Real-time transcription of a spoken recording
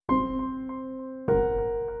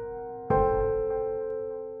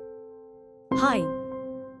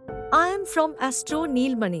am from Astro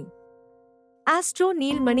Neelmani. Astro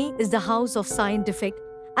Neelmani is the house of scientific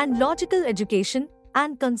and logical education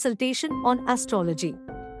and consultation on astrology.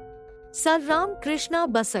 Sir Ram Krishna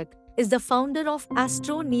Basak is the founder of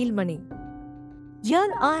Astro Neelmani.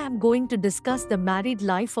 Here I am going to discuss the married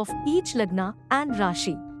life of each Lagna and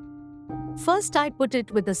Rashi. First, I put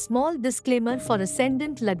it with a small disclaimer for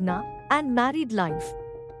ascendant Lagna and married life.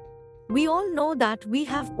 We all know that we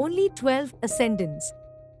have only 12 ascendants.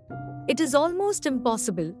 It is almost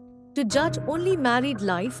impossible to judge only married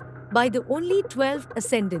life by the only 12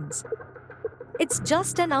 ascendants. It's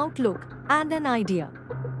just an outlook and an idea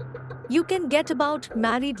you can get about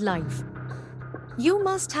married life. You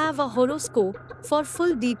must have a horoscope for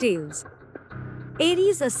full details.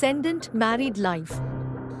 Aries ascendant married life.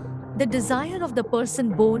 The desire of the person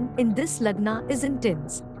born in this Lagna is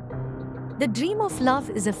intense. The dream of love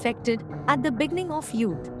is affected at the beginning of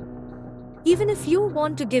youth. Even if you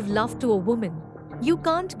want to give love to a woman, you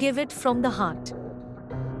can't give it from the heart.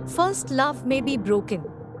 First, love may be broken.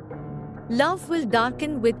 Love will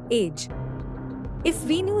darken with age. If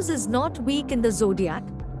Venus is not weak in the zodiac,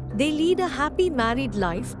 they lead a happy married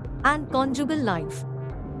life and conjugal life.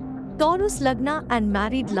 Taurus Lagna and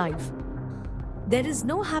married life. There is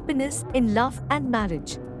no happiness in love and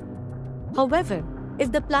marriage. However,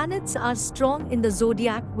 if the planets are strong in the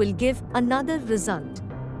zodiac, will give another result.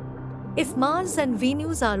 If Mars and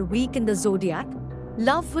Venus are weak in the zodiac,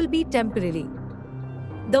 love will be temporary.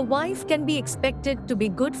 The wife can be expected to be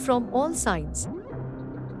good from all sides.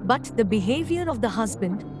 But the behavior of the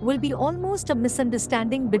husband will be almost a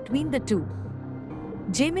misunderstanding between the two.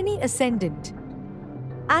 Gemini ascendant.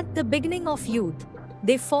 At the beginning of youth,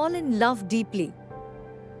 they fall in love deeply.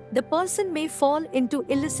 The person may fall into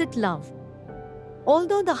illicit love.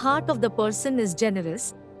 Although the heart of the person is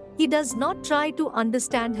generous, he does not try to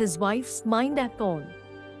understand his wife's mind at all.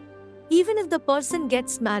 Even if the person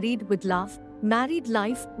gets married with love, married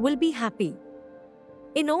life will be happy.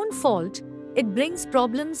 In own fault, it brings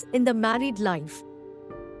problems in the married life.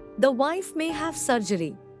 The wife may have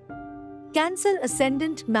surgery. Cancer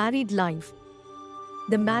ascendant married life.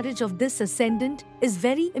 The marriage of this ascendant is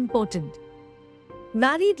very important.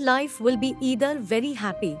 Married life will be either very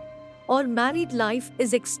happy or married life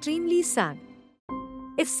is extremely sad.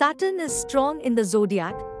 If Saturn is strong in the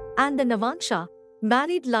zodiac and the Navansha,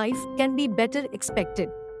 married life can be better expected.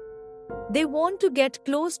 They want to get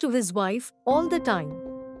close to his wife all the time.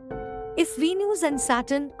 If Venus and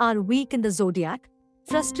Saturn are weak in the zodiac,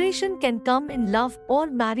 frustration can come in love or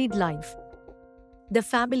married life. The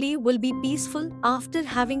family will be peaceful after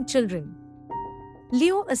having children.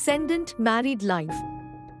 Leo ascendant married life.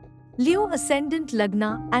 Leo ascendant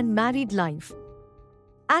Lagna and married life.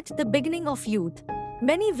 At the beginning of youth,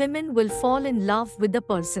 many women will fall in love with the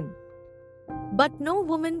person. But no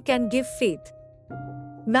woman can give faith.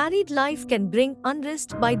 Married life can bring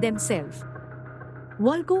unrest by themselves.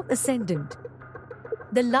 Virgo ascendant.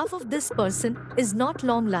 The love of this person is not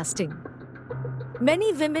long-lasting.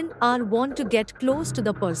 Many women want to get close to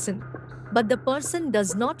the person, but the person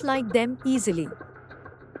does not like them easily.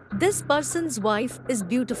 This person's wife is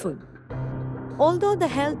beautiful. Although the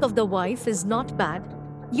health of the wife is not bad,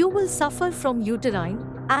 you will suffer from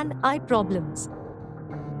uterine and eye problems.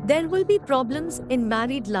 There will be problems in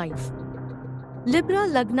married life. Libra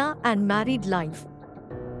Lagna and married life.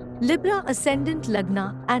 Libra ascendant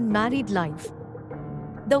Lagna and married life.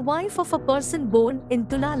 The wife of a person born in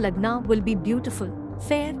Tula Lagna will be beautiful,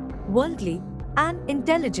 fair, worldly, and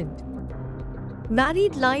intelligent.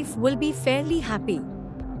 Married life will be fairly happy.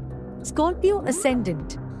 Scorpio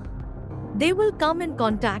ascendant. They will come in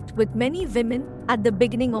contact with many women at the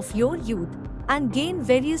beginning of your youth and gain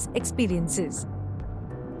various experiences.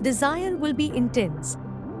 Desire will be intense.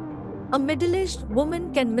 A middle-aged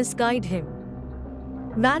woman can misguide him.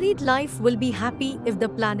 Married life will be happy if the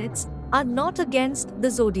planets are not against the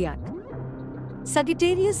zodiac.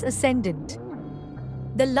 Sagittarius ascendant.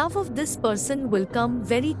 The love of this person will come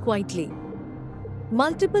very quietly.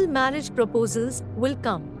 Multiple marriage proposals will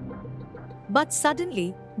come. But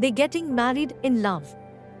suddenly, they getting married in love.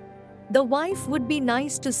 The wife would be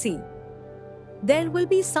nice to see. There will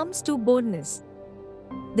be some stubbornness.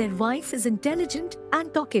 Their wife is intelligent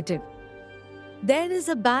and talkative. There is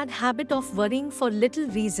a bad habit of worrying for little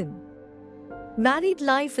reason. Married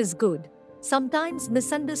life is good, sometimes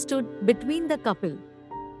misunderstood between the couple.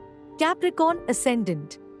 Capricorn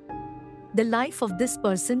ascendant. The life of this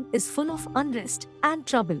person is full of unrest and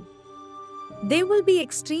trouble. They will be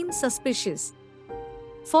extreme suspicious.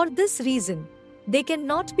 For this reason, they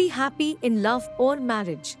cannot be happy in love or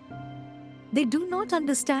marriage. They do not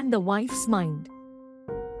understand the wife's mind.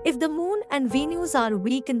 If the moon and Venus are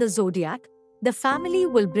weak in the zodiac, the family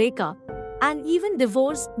will break up and even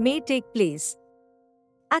divorce may take place.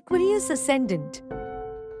 Aquarius ascendant.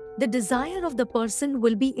 The desire of the person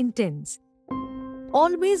will be intense.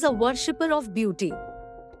 Always a worshipper of beauty.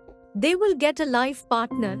 They will get a life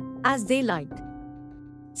partner as they like.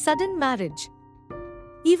 Sudden marriage.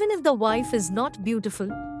 Even if the wife is not beautiful,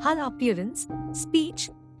 her appearance, speech,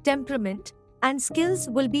 temperament, and skills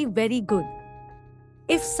will be very good.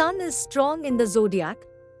 If Sun is strong in the zodiac,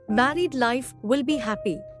 married life will be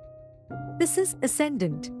happy. Pisces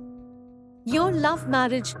ascendant. Your love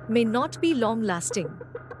marriage may not be long lasting.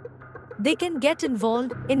 They can get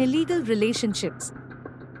involved in illegal relationships.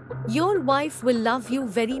 Your wife will love you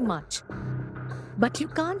very much, but you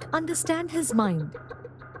can't understand his mind.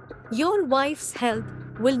 Your wife's health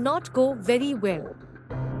will not go very well.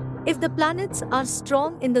 If the planets are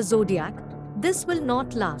strong in the zodiac, this will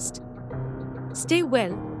not last. Stay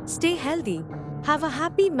well, stay healthy, have a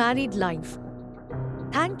happy married life.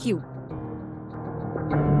 Thank you.